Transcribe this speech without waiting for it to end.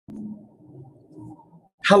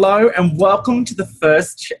Hello and welcome to the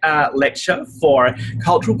first lecture for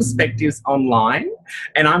Cultural Perspectives Online.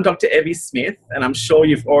 And I'm Dr. Evvie Smith, and I'm sure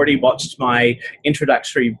you've already watched my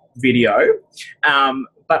introductory video.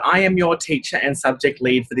 But I am your teacher and subject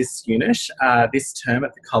lead for this unit, this term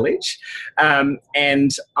at the college.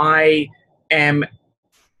 And I am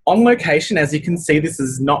on location. As you can see, this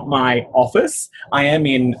is not my office. I am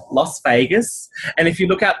in Las Vegas. And if you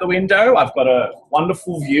look out the window, I've got a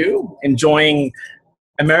wonderful view, enjoying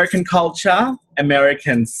American culture,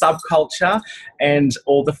 American subculture, and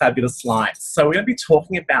all the fabulous lights. So we're going to be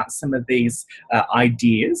talking about some of these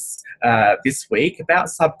ideas this week about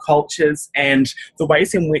subcultures and the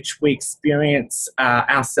ways in which we experience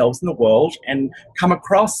ourselves in the world and come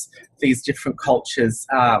across these different cultures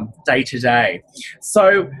day to day.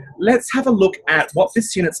 So let's have a look at what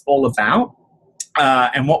this unit's all about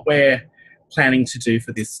and what we're planning to do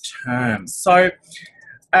for this term. So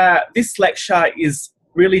this lecture is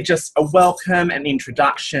really just a welcome and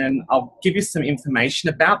introduction. I'll give you some information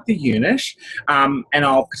about the unit, and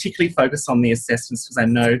I'll particularly focus on the assessments because I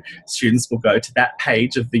know students will go to that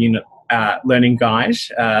page of the unit learning guide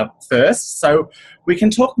first. So we can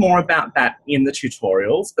talk more about that in the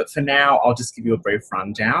tutorials, but for now I'll just give you a brief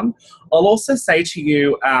rundown. I'll also say to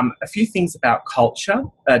you a few things about culture,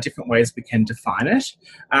 different ways we can define it,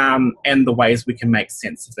 and the ways we can make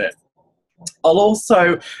sense of it. I'll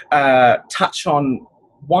also touch on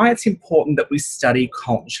why it's important that we study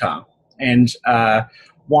culture and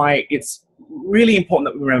why it's really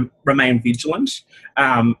important that we remain vigilant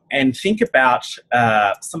and think about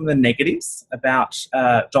some of the negatives about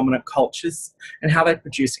dominant cultures and how they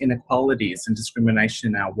produce inequalities and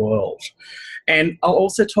discrimination in our world. And I'll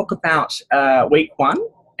also talk about week one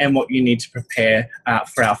and what you need to prepare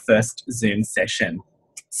for our first Zoom session.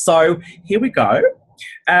 So here we go.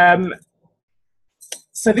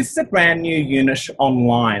 So this is a brand new unit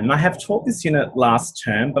online, and I have taught this unit last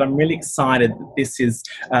term, but I'm really excited that this is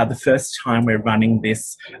the first time we're running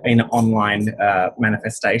this in an online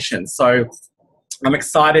manifestation. So I'm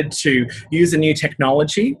excited to use a new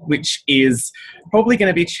technology, which is probably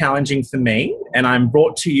going to be challenging for me, and I'm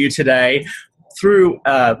brought to you today through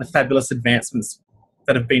the fabulous advancements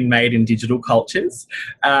that have been made in digital cultures.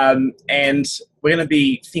 And we're going to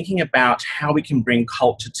be thinking about how we can bring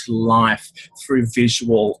culture to life through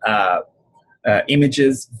visual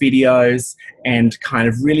images, videos, and kind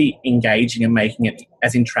of really engaging and making it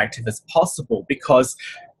as interactive as possible, because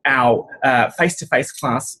our face-to-face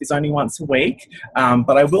class is only once a week,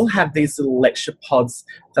 but I will have these little lecture pods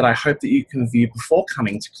that I hope that you can view before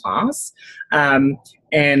coming to class,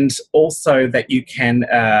 and also that you can,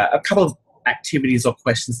 a couple of activities or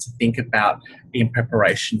questions to think about in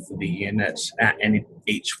preparation for the unit and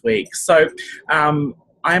each week. So I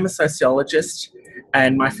am a sociologist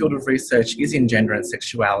and my field of research is in gender and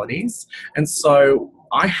sexualities, and so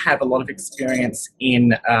I have a lot of experience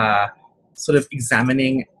in sort of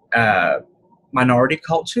examining minority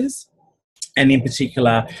cultures, and in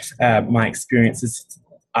particular my experiences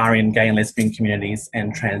are in gay and lesbian communities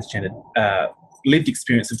and transgendered lived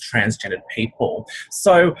experience of transgendered people.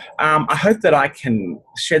 So I hope that I can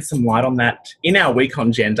shed some light on that in our week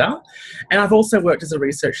on gender. And I've also worked as a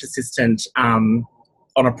research assistant on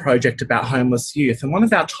a project about homeless youth. And one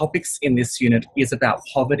of our topics in this unit is about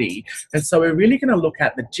poverty. And so we're really going to look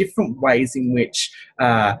at the different ways in which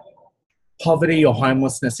poverty or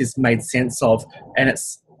homelessness is made sense of, and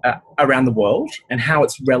it's around the world, and how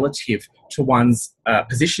it's relative to one's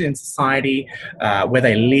position in society, where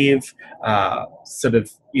they live, sort of,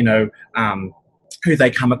 you know, who they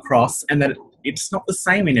come across, and that it's not the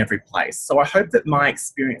same in every place. So I hope that my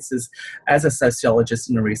experiences as a sociologist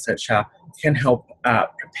and a researcher can help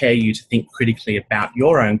prepare you to think critically about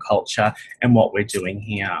your own culture and what we're doing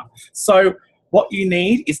here. So what you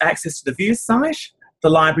need is access to the View site, the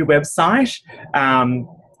library website,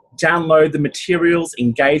 download the materials,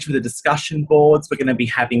 engage with the discussion boards. We're going to be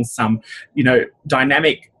having some, you know,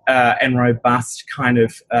 dynamic and robust kind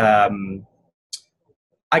of,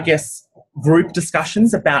 I guess, group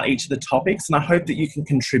discussions about each of the topics, and I hope that you can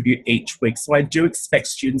contribute each week. So I do expect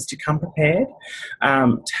students to come prepared,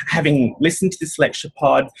 having listened to this lecture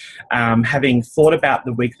pod, having thought about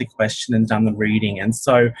the weekly question and done the reading. And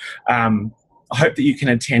so I hope that you can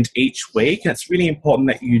attend each week, and it's really important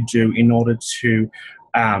that you do in order to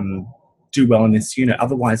do well in this unit.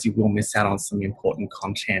 Otherwise you will miss out on some important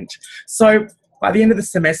content. So by the end of the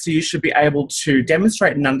semester you should be able to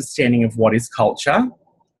demonstrate an understanding of what is culture,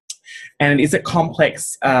 and it is a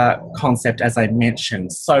complex concept, as I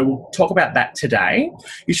mentioned. So we'll talk about that today.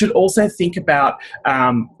 You should also think about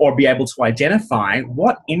or be able to identify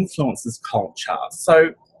what influences culture.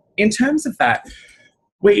 So in terms of that,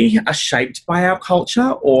 We are shaped by our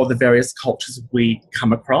culture or the various cultures we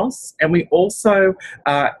come across, and we also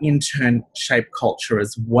in turn shape culture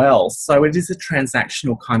as well. So it is a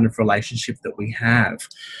transactional kind of relationship that we have.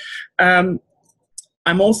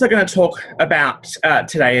 I'm also going to talk about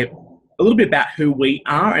today a little bit about who we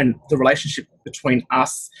are and the relationship between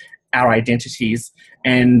us, our identities,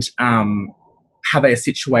 and how they are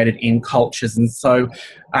situated in cultures. And so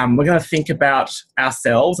we're going to think about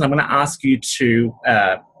ourselves, and I'm going to ask you to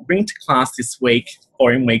bring to class this week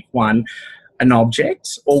or in week one an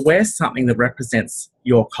object or wear something that represents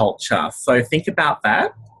your culture. So think about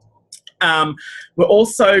that. We're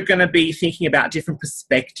also going to be thinking about different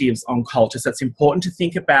perspectives on culture. So it's important to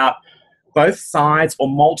think about both sides or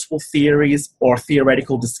multiple theories or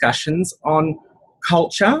theoretical discussions on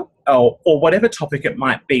culture or whatever topic it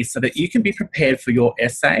might be, so that you can be prepared for your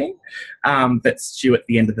essay that's due at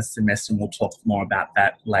the end of the semester, and we'll talk more about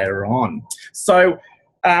that later on. So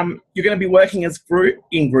you're going to be working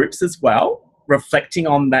in groups as well, reflecting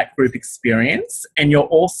on that group experience, and you're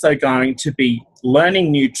also going to be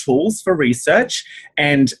learning new tools for research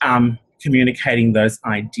and communicating those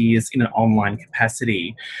ideas in an online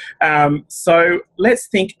capacity. So let's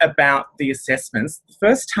think about the assessments. The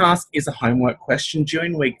first task is a homework question due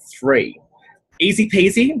in week 3. Easy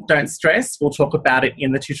peasy, don't stress. We'll talk about it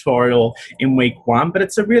in the tutorial in week 1, but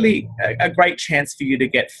it's a really a great chance for you to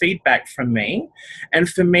get feedback from me and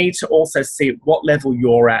for me to also see what level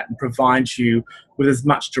you're at and provide you with as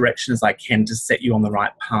much direction as I can to set you on the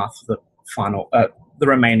right path for the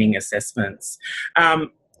remaining assessments.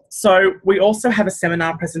 So we also have a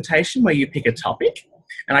seminar presentation where you pick a topic,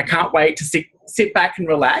 and I can't wait to sit back and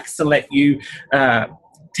relax and let you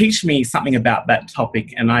teach me something about that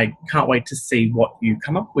topic, and I can't wait to see what you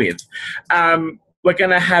come up with. We're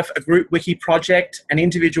going to have a group wiki project, an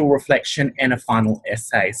individual reflection, and a final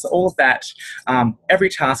essay. So all of that, every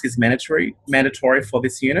task is mandatory for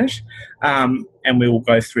this unit, and we will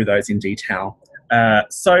go through those in detail.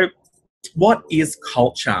 So what is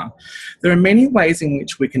culture? There are many ways in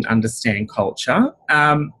which we can understand culture,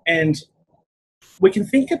 and we can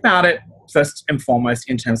think about it first and foremost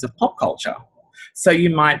in terms of pop culture. So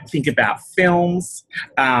you might think about films,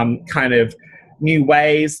 kind of new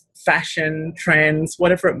ways, fashion, trends,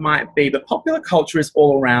 whatever it might be, but popular culture is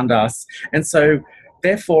all around us, and so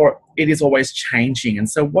therefore it is always changing. And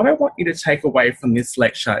so what I want you to take away from this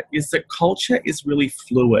lecture is that culture is really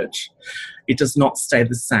fluid. It does not stay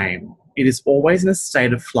the same. It is always in a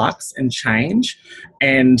state of flux and change,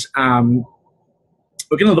 and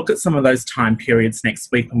we're going to look at some of those time periods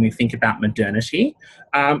next week when we think about modernity.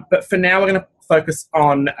 But for now, we're going to focus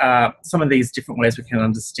on some of these different ways we can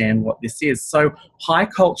understand what this is. So high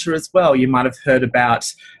culture as well. You might have heard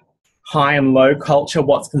about high and low culture,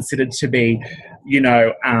 what's considered to be,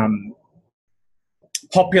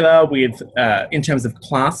 popular with in terms of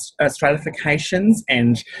class stratifications,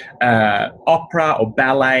 and opera or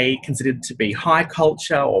ballet considered to be high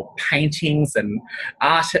culture, or paintings and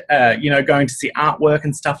art, going to see artwork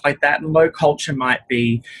and stuff like that. And low culture might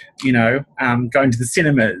be, going to the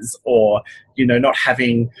cinemas, or, not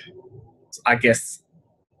having, I guess,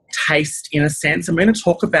 taste in a sense. I'm going to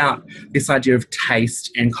talk about this idea of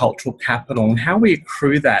taste and cultural capital and how we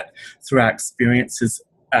accrue that through our experiences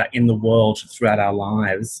in the world throughout our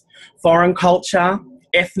lives. Foreign culture,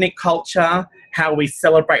 ethnic culture, how we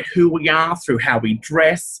celebrate who we are through how we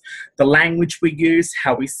dress, the language we use,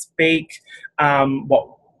 how we speak,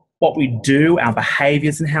 what we do, our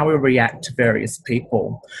behaviours, and how we react to various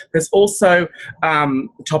people. There's also the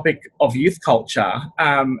topic of youth culture,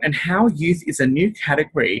 and how youth is a new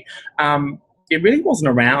category. It really wasn't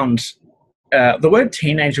around. The word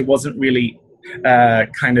teenager wasn't really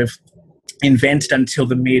kind of invented until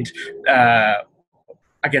the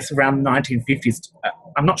around 1950s.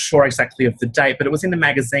 I'm not sure exactly of the date, but it was in the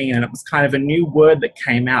magazine, and it was kind of a new word that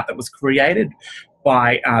came out that was created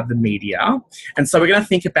by the media. And so we're going to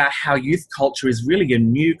think about how youth culture is really a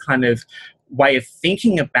new kind of way of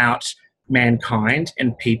thinking about mankind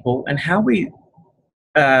and people, and how we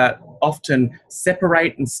often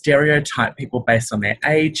separate and stereotype people based on their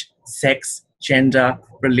age, sex, gender,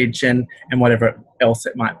 religion, and whatever else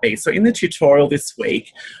it might be. So in the tutorial this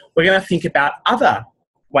week, we're going to think about other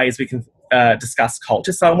ways we can discuss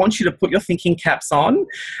culture. So I want you to put your thinking caps on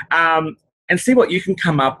and see what you can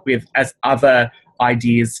come up with as other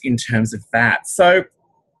ideas in terms of that. So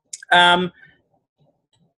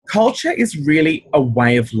culture is really a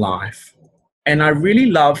way of life. And I really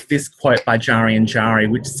love this quote by Jari and Jari,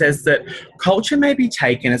 which says that culture may be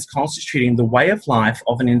taken as constituting the way of life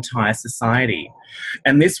of an entire society.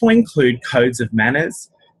 And this will include codes of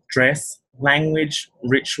manners, dress, language,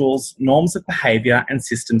 rituals, norms of behaviour, and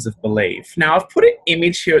systems of belief. Now, I've put an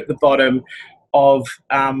image here at the bottom of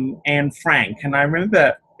Anne Frank, and I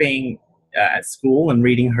remember being at school and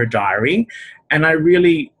reading her diary, and I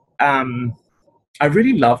really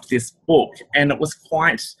loved this book, and it was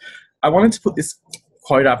I wanted to put this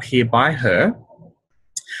quote up here by her.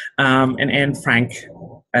 And Anne Frank,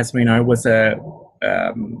 as we know, was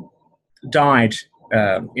died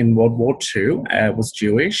in World War II, was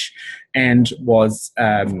Jewish, and was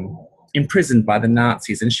imprisoned by the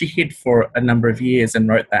Nazis. And she hid for a number of years and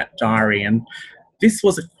wrote that diary. And this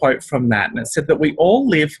was a quote from that, and it said that we all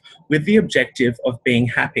live with the objective of being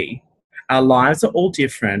happy. Our lives are all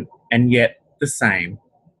different and yet the same.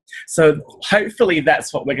 So hopefully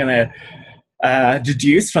that's what we're going to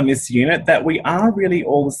deduce from this unit, that we are really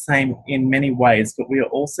all the same in many ways, but we are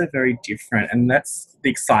also very different, and that's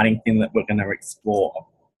the exciting thing that we're going to explore.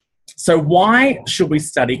 So why should we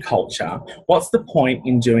study culture? What's the point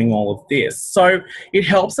in doing all of this? So it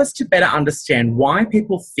helps us to better understand why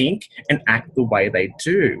people think and act the way they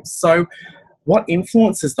do. So what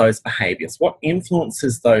influences those behaviours? What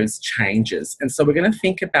influences those changes? And so we're going to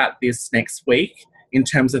think about this next week in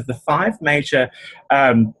terms of the 5 major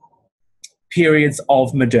periods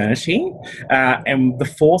of modernity and the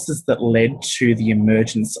forces that led to the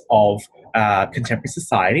emergence of contemporary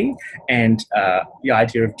society and the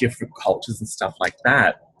idea of different cultures and stuff like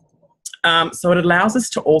that. So it allows us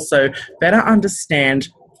to also better understand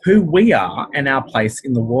who we are and our place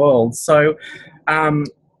in the world. So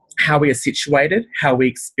how we are situated, how we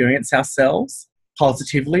experience ourselves,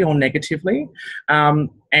 positively or negatively,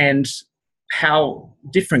 and how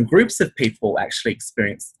different groups of people actually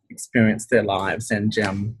experience their lives, and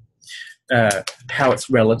how it's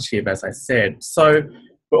relative, as I said. So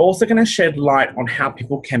we're also going to shed light on how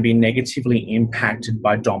people can be negatively impacted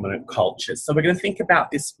by dominant cultures. So we're going to think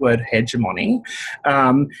about this word hegemony,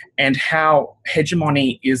 and how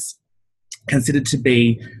hegemony is considered to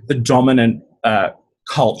be the dominant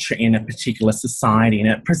culture in a particular society, and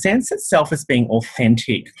it presents itself as being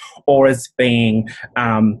authentic or as being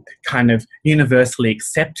kind of universally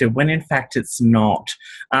accepted, when in fact it's not.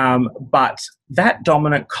 But that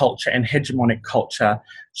dominant culture and hegemonic culture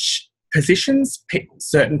positions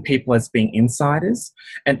certain people as being insiders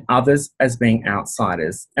and others as being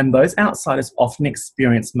outsiders, and those outsiders often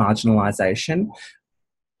experience marginalisation.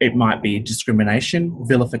 It might be discrimination,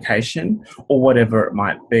 vilification, or whatever it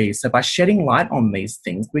might be. So by shedding light on these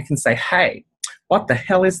things, we can say, hey, what the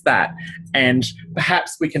hell is that? And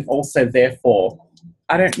perhaps we can also, therefore,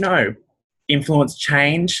 I don't know, influence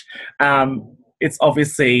change. It's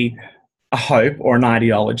obviously a hope or an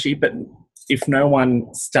ideology, but if no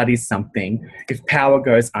one studies something, if power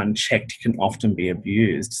goes unchecked, it can often be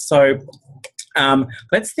abused. So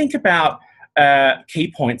let's think about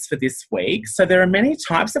key points for this week. So there are many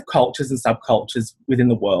types of cultures and subcultures within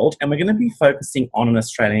the world, and we're going to be focusing on an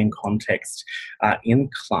Australian context in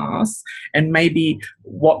class, and maybe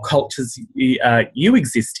what cultures you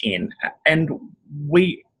exist in. And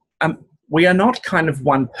we are not kind of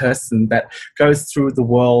one person that goes through the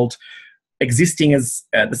world existing as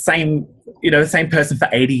the same person for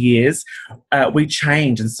 80 years. We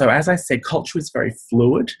change. And so, as I said, culture is very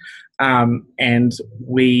fluid, and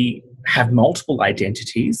we have multiple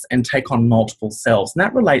identities and take on multiple selves. And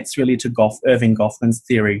that relates really to Irving Goffman's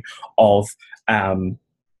theory of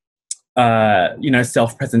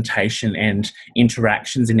self-presentation and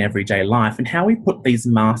interactions in everyday life, and how we put these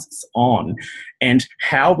masks on and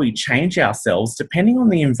how we change ourselves depending on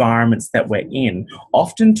the environments that we're in,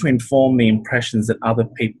 often to inform the impressions that other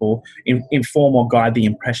people inform or guide the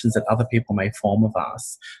impressions that other people may form of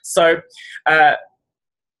us. So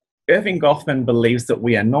Irving Goffman believes that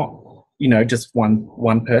we are not, just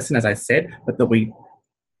one person, as I said, but that we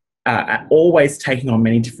are always taking on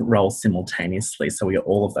many different roles simultaneously. So we are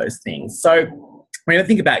all of those things. So we're going to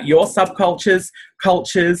think about your subcultures,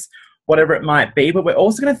 cultures, whatever it might be, but we're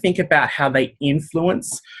also going to think about how they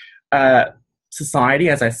influence society,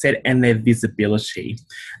 as I said, and their visibility.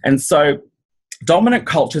 And so dominant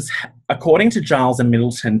cultures, according to Giles and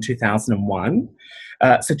Middleton, 2001,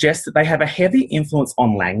 suggest that they have a heavy influence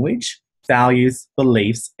on language, values,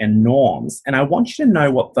 beliefs, and norms. And I want you to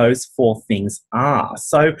know what those 4 things are.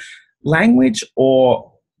 So language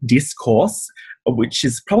or discourse, which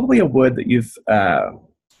is probably a word that you've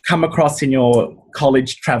come across in your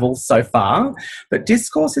college travels so far, but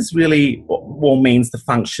discourse is really, means the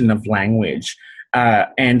function of language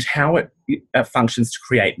and how it functions to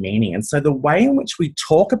create meaning. And so the way in which we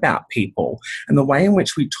talk about people and the way in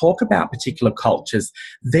which we talk about particular cultures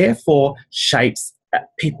therefore shapes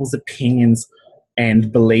people's opinions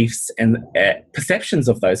and beliefs and perceptions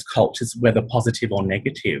of those cultures, whether positive or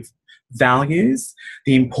negative. Values,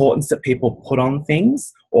 the importance that people put on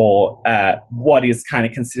things, or what is kind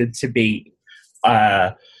of considered to be,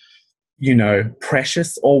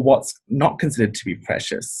 precious, or what's not considered to be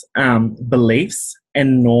precious. Beliefs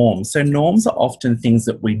and norms. So norms are often things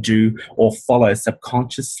that we do or follow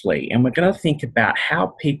subconsciously, and we're going to think about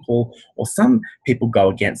how people, or some people, go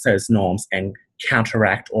against those norms and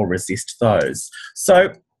counteract or resist those.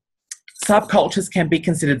 So subcultures can be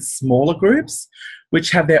considered smaller groups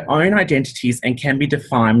which have their own identities and can be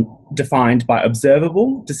defined by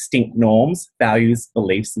observable, distinct norms, values,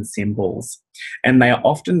 beliefs, and symbols. And they are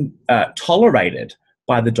often tolerated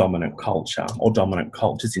by the dominant culture, or dominant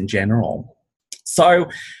cultures in general. So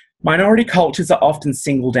minority cultures are often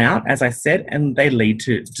singled out, as I said, and they lead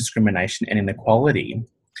to discrimination and inequality.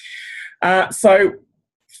 So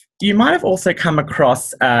you might have also come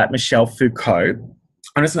across Michel Foucault.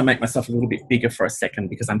 I'm just going to make myself a little bit bigger for a second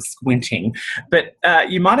because I'm squinting. But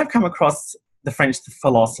you might have come across the French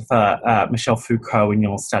philosopher Michel Foucault in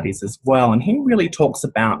your studies as well. And he really talks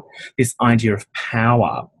about this idea of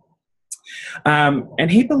power.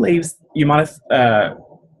 And he believes, you might have,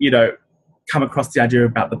 come across the idea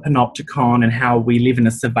about the panopticon and how we live in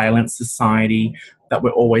a surveillance society, that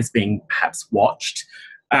we're always being perhaps watched.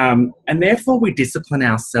 And therefore we discipline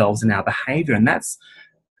ourselves in our behaviour. And that's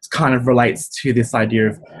kind of relates to this idea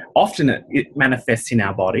of, often it manifests in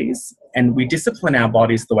our bodies, and we discipline our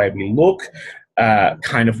bodies the way we look,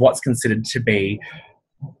 kind of what's considered to be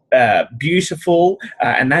beautiful,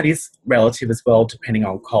 and that is relative as well depending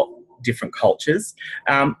on different cultures.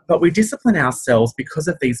 But we discipline ourselves because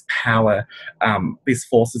of these power, these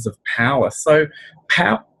forces of power. So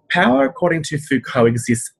power, according to Foucault,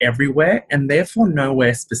 exists everywhere and therefore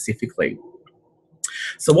nowhere specifically.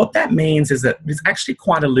 So what that means is that it's actually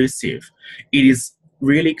quite elusive. It is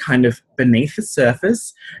really kind of beneath the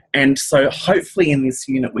surface. And so hopefully in this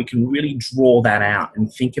unit we can really draw that out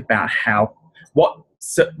and think about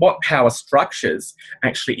what power structures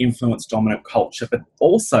actually influence dominant culture, but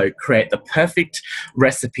also create the perfect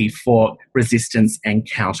recipe for resistance and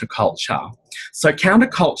counterculture. So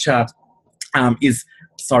counterculture is,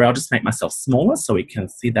 sorry, I'll just make myself smaller so we can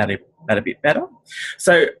see that a bit better.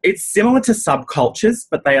 So it's similar to subcultures,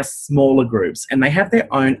 but they are smaller groups and they have their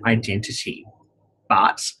own identity.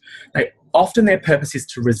 But often their purpose is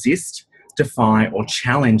to resist, defy, or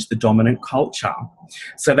challenge the dominant culture.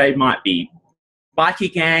 So they might be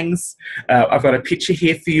bikie gangs. I've got a picture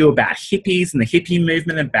here for you about hippies and the hippie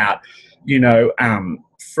movement, about,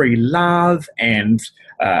 free love, and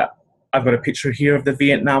I've got a picture here of the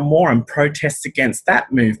Vietnam War and protests against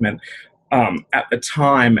that movement at the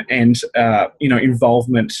time, and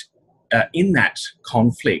involvement in that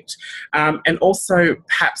conflict. And also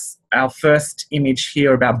perhaps our first image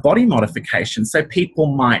here about body modification. So people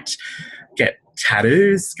might get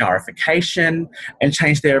tattoos, scarification, and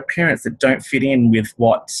change their appearance that don't fit in with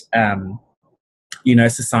what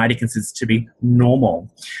society considers to be normal.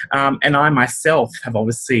 And I myself have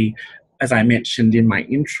obviously, as I mentioned in my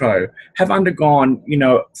intro, have undergone,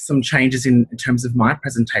 some changes in terms of my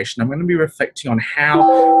presentation. I'm going to be reflecting on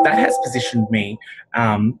how that has positioned me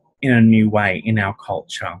in a new way in our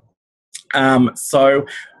culture. So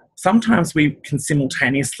sometimes we can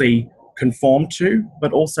simultaneously conform to,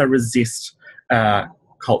 but also resist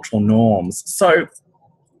cultural norms. So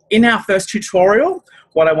in our first tutorial,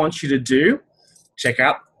 what I want you to do,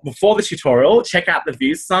 before the tutorial, check out the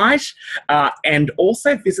views site and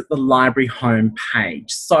also visit the library home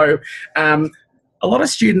page. So a lot of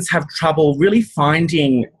students have trouble really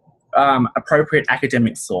finding appropriate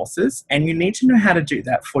academic sources, and you need to know how to do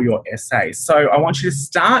that for your essay. So I want you to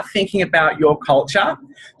start thinking about your culture,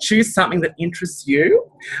 choose something that interests you,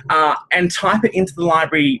 and type it into the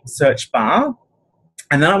library search bar.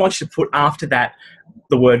 And then I want you to put after that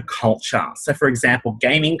the word culture. So for example,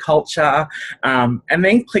 gaming culture, and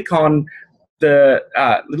then click on the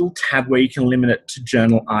little tab where you can limit it to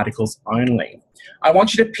journal articles only. I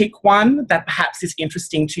want you to pick one that perhaps is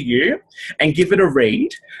interesting to you and give it a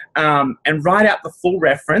read, and write out the full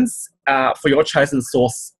reference for your chosen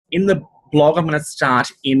source in the blog I'm going to start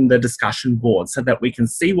in the discussion board so that we can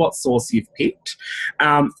see what source you've picked.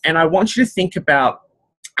 And I want you to think about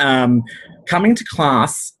coming to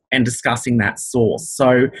class and discussing that source.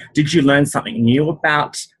 So did you learn something new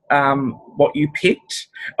about what you picked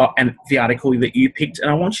and the article that you picked?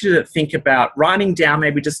 And I want you to think about writing down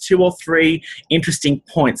maybe just 2 or 3 interesting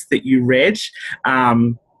points that you read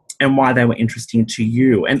and why they were interesting to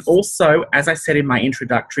you. And also, as I said in my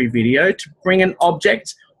introductory video, to bring an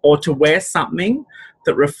object or to wear something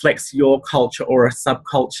that reflects your culture or a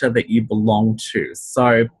subculture that you belong to.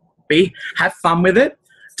 So have fun with it.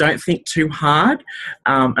 Don't think too hard.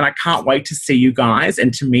 And I can't wait to see you guys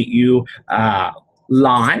and to meet you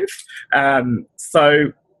live.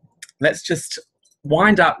 So let's just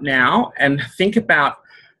wind up now and think about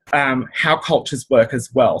how cultures work as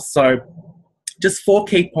well. So just 4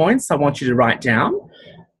 key points I want you to write down.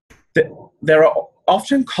 There are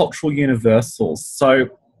often cultural universals. So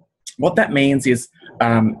what that means is,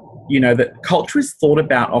 that culture is thought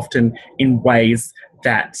about often in ways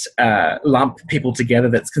that lump people together,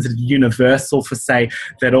 that's considered universal, for say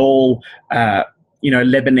that all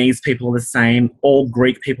Lebanese people are the same, all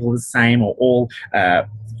Greek people are the same, or all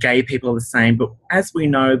gay people are the same. But as we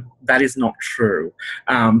know, that is not true.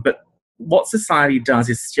 But what society does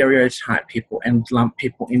is stereotype people and lump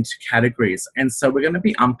people into categories. And so we're going to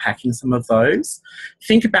be unpacking some of those.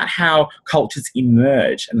 Think about how cultures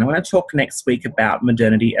emerge. And I'm going to talk next week about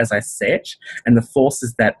modernity, as I said, and the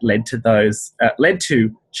forces that led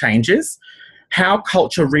to changes, how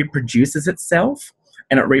culture reproduces itself.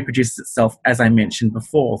 And it reproduces itself, as I mentioned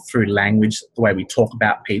before, through language, the way we talk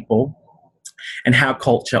about people, and how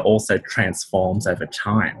culture also transforms over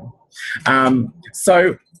time.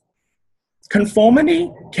 So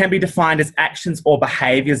conformity can be defined as actions or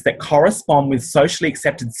behaviours that correspond with socially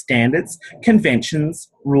accepted standards, conventions,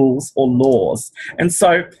 rules, or laws. And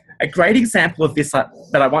so a great example of this that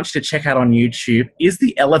I want you to check out on YouTube is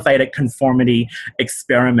the elevator conformity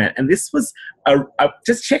experiment. And this was,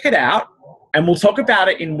 just check it out, and we'll talk about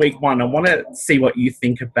it in week 1. I want to see what you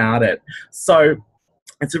think about it. So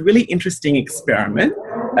it's a really interesting experiment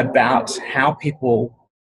about how people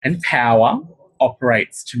and power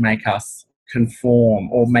operates to make us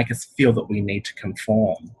conform or make us feel that we need to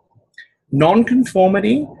conform.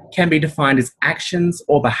 Non-conformity can be defined as actions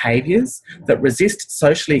or behaviours that resist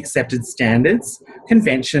socially accepted standards,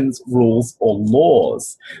 conventions, rules, or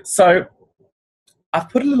laws. So I've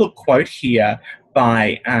put a little quote here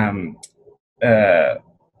by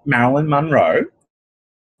Marilyn Monroe.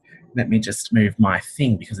 Let me just move my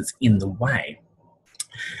thing because it's in the way.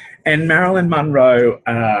 And Marilyn Monroe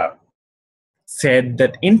said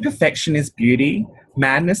that imperfection is beauty,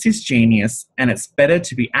 madness is genius, and it's better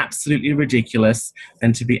to be absolutely ridiculous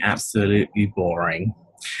than to be absolutely boring.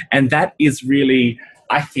 And that is really,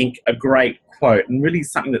 I think, a great quote, and really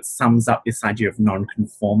something that sums up this idea of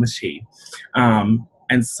non-conformity. And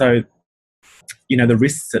so, the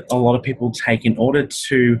risks that a lot of people take in order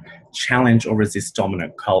to challenge or resist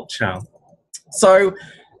dominant culture. So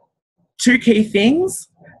 2 key things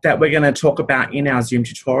that we're going to talk about in our Zoom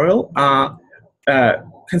tutorial are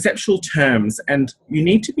conceptual terms, and you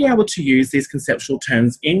need to be able to use these conceptual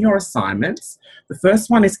terms in your assignments. The first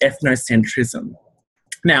one is ethnocentrism.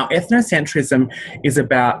 Now, ethnocentrism is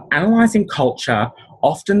about analysing culture,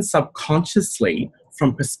 often subconsciously,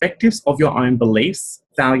 from perspectives of your own beliefs,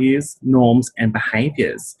 values, norms, and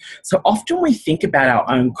behaviours. So often we think about our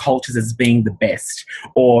own cultures as being the best,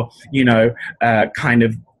 or, kind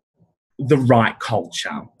of the right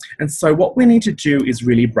culture. And so what we need to do is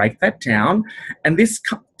really break that down. And this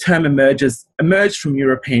term emerged from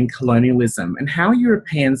European colonialism and how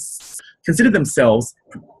Europeans consider themselves,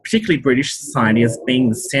 particularly British society, as being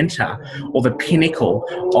the centre or the pinnacle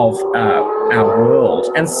of our world.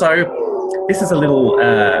 And so this is a little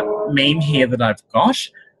meme here that I've got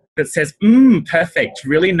that says, perfect,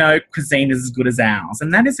 really no cuisine is as good as ours.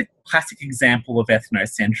 And that is a classic example of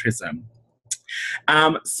ethnocentrism.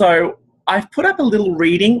 So I've put up a little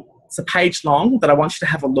reading, it's a page long, that I want you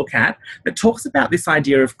to have a look at, that talks about this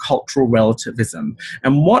idea of cultural relativism.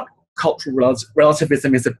 And what cultural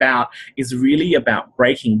relativism is really about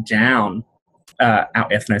breaking down our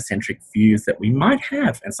ethnocentric views that we might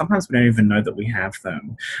have, and sometimes we don't even know that we have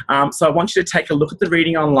them. So I want you to take a look at the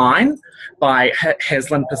reading online by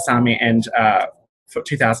Heslan Pasami and for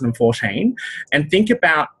 2014, and think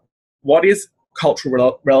about what is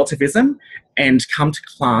cultural relativism, and come to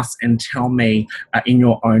class and tell me in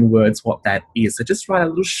your own words what that is. So just write a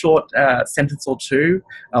little short sentence or 2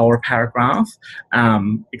 or a paragraph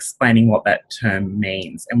explaining what that term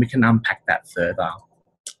means, and we can unpack that further.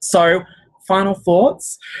 So final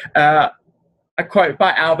thoughts. A quote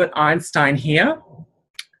by Albert Einstein here,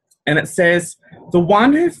 and it says, "The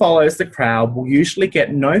one who follows the crowd will usually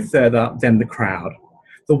get no further than the crowd.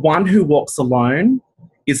 The one who walks alone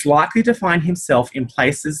is likely to find himself in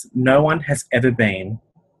places no one has ever been."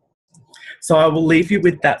 So I will leave you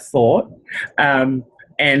with that thought.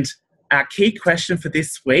 And our key question for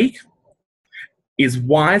this week is,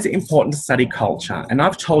 why is it important to study culture? And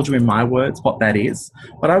I've told you in my words what that is,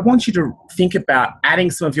 but I want you to think about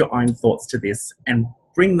adding some of your own thoughts to this and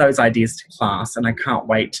bring those ideas to class, and I can't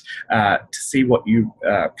wait to see what you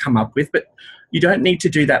come up with. But you don't need to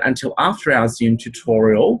do that until after our Zoom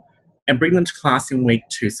tutorial, and bring them to class in week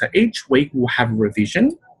 2. So each week we'll have a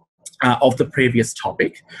revision of the previous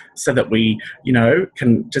topic, so that we,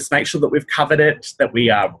 can just make sure that we've covered it, that we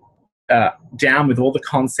are down with all the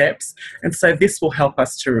concepts. And so this will help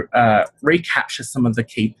us to recapture some of the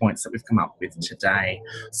key points that we've come up with today.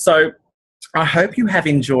 So I hope you have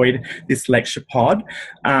enjoyed this lecture pod,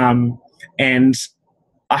 and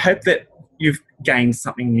I hope that you've gained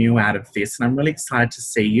something new out of this, and I'm really excited to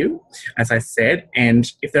see you, as I said.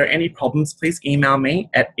 And if there are any problems, please email me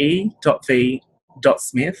at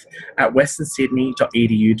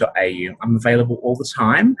e.v.smith@westernsydney.edu.au. I'm available all the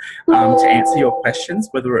time to answer your questions,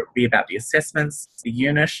 whether it be about the assessments, the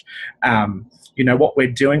unit, what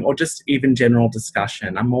we're doing, or just even general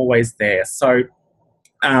discussion. I'm always there. So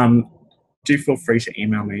do feel free to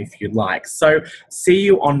email me if you'd like. So see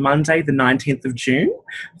you on Monday, the 19th of June,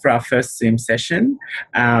 for our first Zoom session.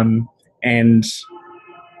 And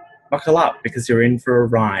buckle up, because you're in for a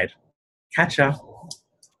ride. Catch ya.